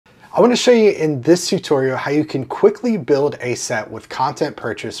want to show you in this tutorial how you can quickly build a set with content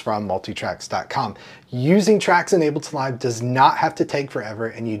purchased from Multitracks.com. Using tracks in Ableton Live does not have to take forever,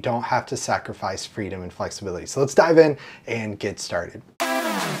 and you don't have to sacrifice freedom and flexibility. So let's dive in and get started.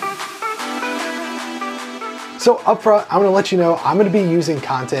 So up front, I'm going to let you know I'm going to be using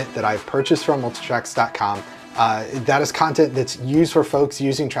content that I've purchased from Multitracks.com. That is content that's used for folks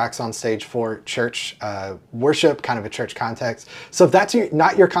using tracks on stage for church worship, kind of a church context. So if that's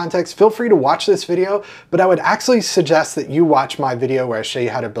not your context, feel free to watch this video, but I would actually suggest that you watch my video where I show you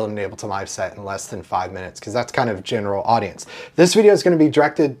how to build an Ableton Live set in less than 5 minutes, because that's kind of general audience. This video is going to be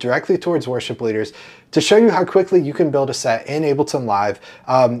directed directly towards worship leaders to show you how quickly you can build a set in Ableton Live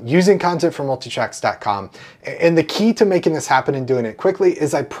using content from Multitracks.com. And the key to making this happen and doing it quickly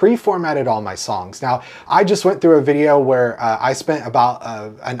is I pre-formatted all my songs. Now, I just went through a video where I spent about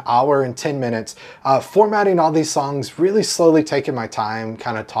an hour and 10 minutes formatting all these songs, really slowly taking my time,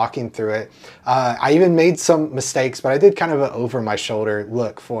 kind of talking through it. I even made some mistakes, but I did kind of an over my shoulder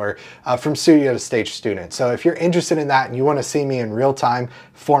look for from studio to stage students. So if you're interested in that and you want to see me in real time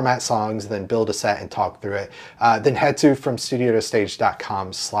format songs, then build a set and talk through it, then head to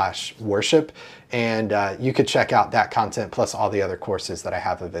fromstudiotostage.com/worship. And you could check out that content plus all the other courses that I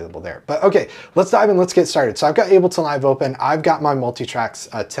have available there. But okay, let's dive in, let's get started. So I've got Ableton Live open. I've got my Multitracks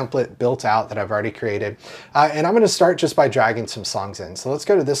template built out that I've already created. And I'm gonna start just by dragging some songs in. So let's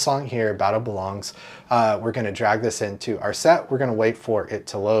go to this song here, Battle Belongs. We're gonna drag this into our set. We're gonna wait for it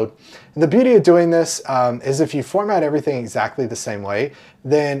to load. And the beauty of doing this is if you format everything exactly the same way,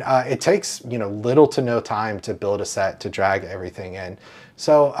 then it takes little to no time to build a set, to drag everything in.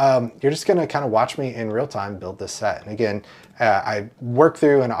 So you're just gonna kind of watch me in real time build this set. And again, I worked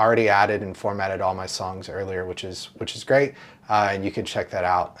through and already added and formatted all my songs earlier, which is great. And you can check that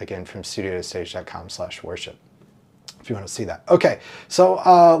out again from studiotostage.com/worship if you want to see that. Okay, so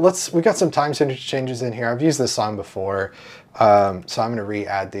we got some time signature changes in here. I've used this song before, so I'm gonna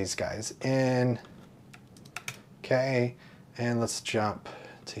re-add these guys in. Okay, and let's jump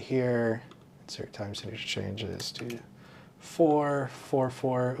to here. Insert time signature changes to 4, 4,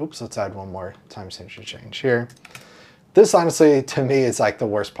 4. Oops, let's add one more time signature change here. This honestly, to me, is like the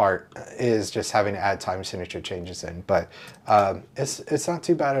worst part, is just having to add time signature changes in, but it's not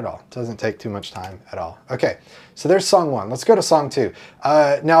too bad at all. It doesn't take too much time at all. Okay, so there's song 1. Let's go to song 2.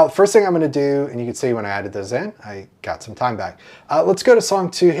 Now, first thing I'm gonna do, and you can see when I added those in, I got some time back. Let's go to song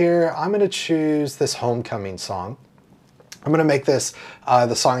 2 here. I'm gonna choose this Homecoming song. I'm gonna make this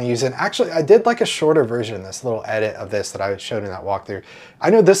the song I use in. Actually, I did like a shorter version, this little edit of this that I showed in that walkthrough.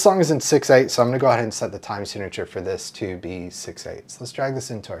 I know this song is in 6/8, so I'm gonna go ahead and set the time signature for this to be 6/8. So let's drag this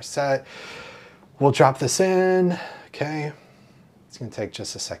into our set. We'll drop this in, okay. It's gonna take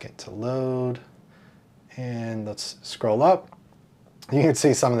just a second to load. And let's scroll up. You can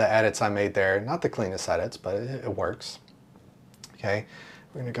see some of the edits I made there. Not the cleanest edits, but it works. Okay,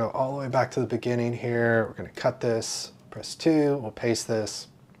 we're gonna go all the way back to the beginning here. We're gonna cut this. Press 2, we'll paste this,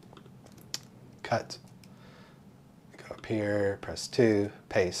 cut, go up here, press 2,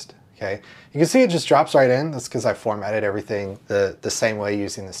 paste, okay? You can see it just drops right in. That's because I formatted everything the same way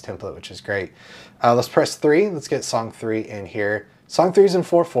using this template, which is great. Let's press 3, let's get song 3 in here. Song 3 is in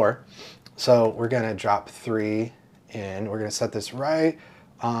 4/4, so we're gonna drop 3 in. We're gonna set this right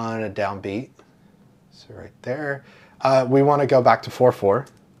on a downbeat, so right there. We wanna go back to 4/4,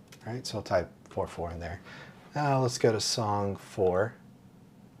 right? So I'll type 4/4 in there. Now let's go to song 4,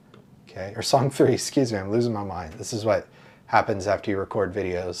 okay, or song 3, excuse me, I'm losing my mind. This is what happens after you record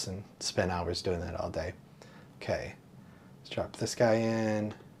videos and spend hours doing that all day. Okay, let's drop this guy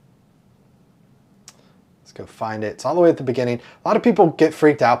in. Let's go find it. It's all the way at the beginning. A lot of people get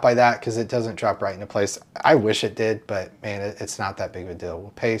freaked out by that because it doesn't drop right into place. I wish it did, but man, it's not that big of a deal. We'll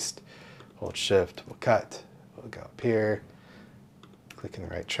paste, hold shift, we'll cut, we'll go up here, click in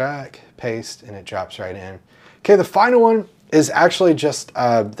the right track, paste, and it drops right in. Okay, the final one is actually just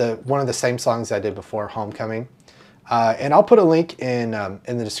one of the same songs I did before, Homecoming. And I'll put a link in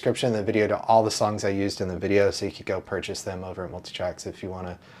the description of the video to all the songs I used in the video, so you could go purchase them over at Multitracks if you want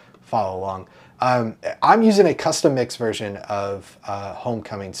to follow along. I'm using a custom mix version of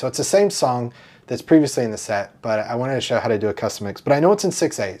Homecoming. So it's the same song that's previously in the set, but I wanted to show how to do a custom mix. But I know it's in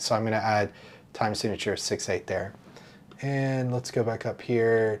 6/8, so I'm going to add time signature 6/8 there. And let's go back up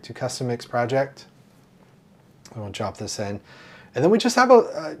here to custom mix project. And we'll drop this in. And then we just have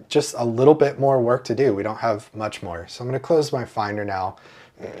just a little bit more work to do. We don't have much more. So I'm going to close my Finder now.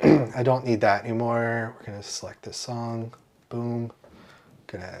 I don't need that anymore. We're going to select this song. Boom.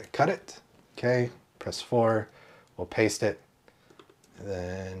 Going to cut it. Okay. Press 4. We'll paste it. And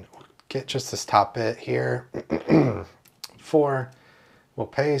then we'll get just this top bit here. 4. We'll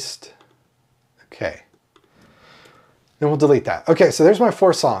paste. Okay. Then we'll delete that. Okay, so there's my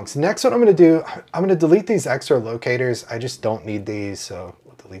 4 songs. Next, what I'm gonna do, I'm gonna delete these extra locators. I just don't need these, so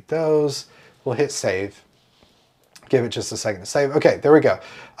we'll delete those. We'll hit save. Give it just a second to save. Okay, there we go.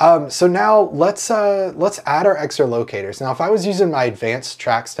 So now let's add our extra locators. Now, if I was using my advanced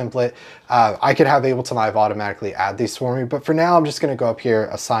tracks template, I could have Ableton Live automatically add these for me. But for now, I'm just gonna go up here,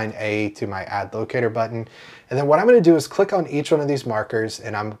 assign A to my add locator button. And then what I'm gonna do is click on each one of these markers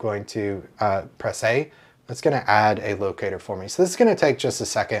and I'm going to press A. It's gonna add a locator for me. So this is gonna take just a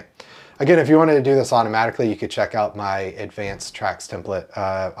second. Again, if you wanted to do this automatically, you could check out my advanced tracks template.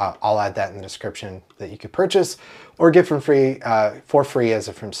 I'll add that in the description that you could purchase or get for free as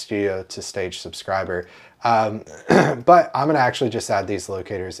a From Studio to Stage subscriber. But I'm gonna actually just add these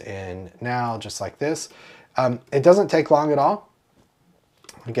locators in now, just like this. It doesn't take long at all.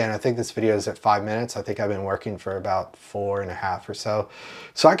 Again, I think this video is at 5 minutes. I think I've been working for about 4.5 or so.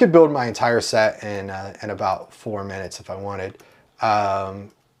 So I could build my entire set in about 4 minutes if I wanted.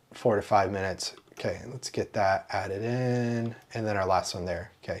 4 to 5 minutes. Okay, let's get that added in. And then our last one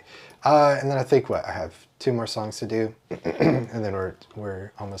there, okay. And then I think what, I have 2 more songs to do and then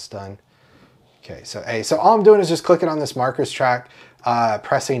we're almost done. Okay, so A. So all I'm doing is just clicking on this markers track,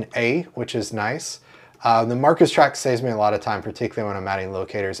 pressing A, which is nice. The markers track saves me a lot of time, particularly when I'm adding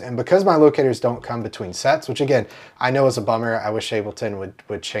locators. And because my locators don't come between sets, which again, I know is a bummer, I wish Ableton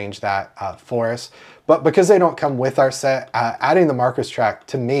would change that for us. But because they don't come with our set, adding the markers track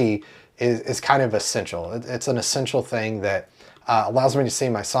to me is kind of essential. It's an essential thing that allows me to see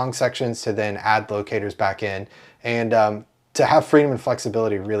my song sections, to then add locators back in, and to have freedom and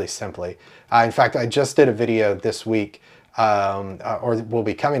flexibility really simply. In fact, I just did a video this week or will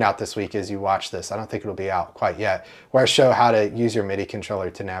be coming out this week as you watch this. I don't think it'll be out quite yet, where I show how to use your MIDI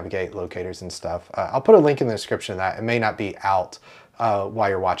controller to navigate locators and stuff. I'll put a link in the description of that. It may not be out while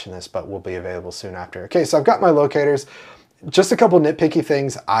you're watching this, but will be available soon after. Okay, so I've got my locators. Just a couple nitpicky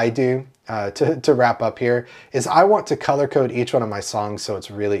things I do to wrap up here is I want to color code each one of my songs so it's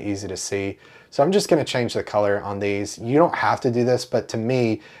really easy to see. So I'm just gonna change the color on these. You don't have to do this, but to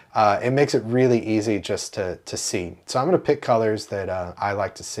me, it makes it really easy just to see. So I'm gonna pick colors that I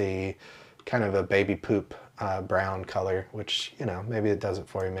like to see, kind of a baby poop brown color, which, you know, maybe it does it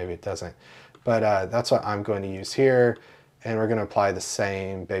for you, maybe it doesn't. But that's what I'm going to use here. And we're gonna apply the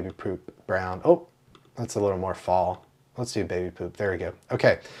same baby poop brown. Oh, that's a little more fall. Let's do baby poop, there we go.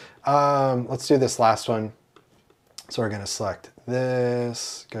 Okay, let's do this last one. So we're gonna select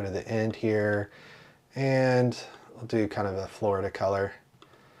this, go to the end here, and we'll do kind of a Florida color.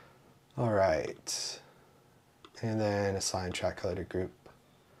 All right, and then assign track color to group.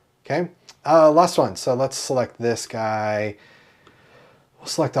 Okay, last one. So let's select this guy. We'll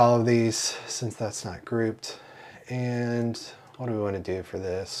select all of these since that's not grouped. And what do we want to do for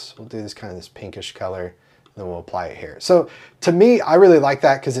this? We'll do this kind of this pinkish color. Then we'll apply it here. So to me, I really like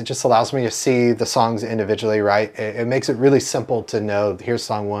that because it just allows me to see the songs individually, right? It makes it really simple to know, here's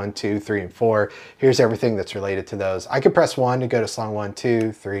song 1, 2, 3, and 4. Here's everything that's related to those. I could press 1 to go to song 1,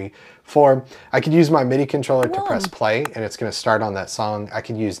 2, 3, 4. I could use my MIDI controller to press play and it's gonna start on that song. I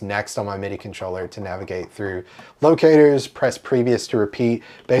could use next on my MIDI controller to navigate through locators, press previous to repeat,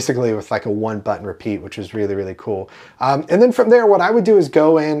 basically with like a 1-button repeat, which is really, really cool. And then from there, what I would do is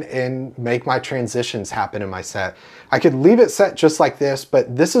go in and make my transitions happen in my set. I could leave it set just like this,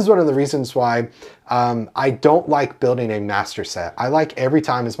 but this is one of the reasons why I don't like building a master set. I like every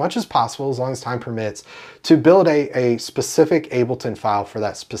time, as much as possible, as long as time permits, to build a specific Ableton file for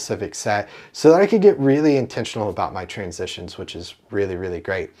that specific set so that I could get really intentional about my transitions, which is really, really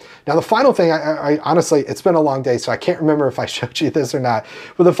great. Now, the final thing, I honestly, it's been a long day, so I can't remember if I showed you this or not,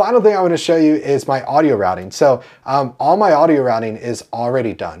 but the final thing I want to show you is my audio routing. So all my audio routing is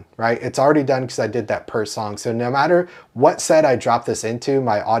already done, right? It's already done because I did that per song. So no matter what set I drop this into,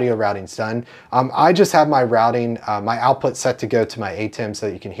 my audio routing's done. I just have my routing, my output set to go to my ATEM so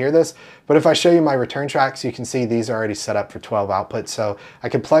that you can hear this. But if I show you my return tracks, you can see these are already set up for 12 outputs. So I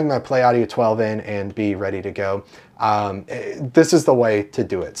can plug my Play Audio 12 in and be ready to go. This is the way to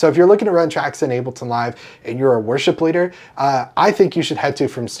do it. So if you're looking to run tracks in Ableton Live and you're a worship leader, I think you should head to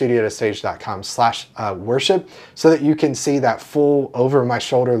FromStudio2Stage.com/worship so that you can see that full over my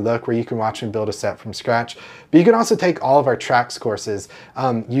shoulder look where you can watch and build a set from scratch. But you can also take all of our tracks courses,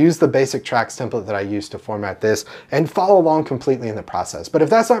 use the basic tracks template that I use to format this, and follow along completely in the process. But if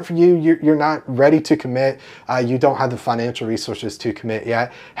that's not for you, you're not ready to commit, you don't have the financial resources to commit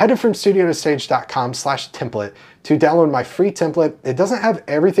yet, head to FromStudioToStage.com/template to download my free template. It doesn't have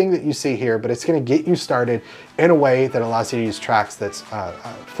everything that you see here, but it's going to get you started in a way that allows you to use tracks that's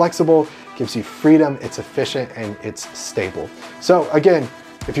flexible, gives you freedom, it's efficient, and it's stable. So again,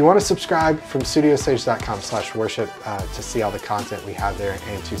 if you want to subscribe, FromStudioToStage.com/worship to see all the content we have there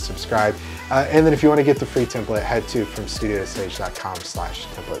and to subscribe. And then if you want to get the free template, head to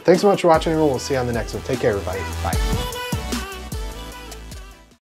FromStudioToStage.com/template. Thanks so much for watching, everyone. We'll see you on the next one. Take care, everybody. Bye.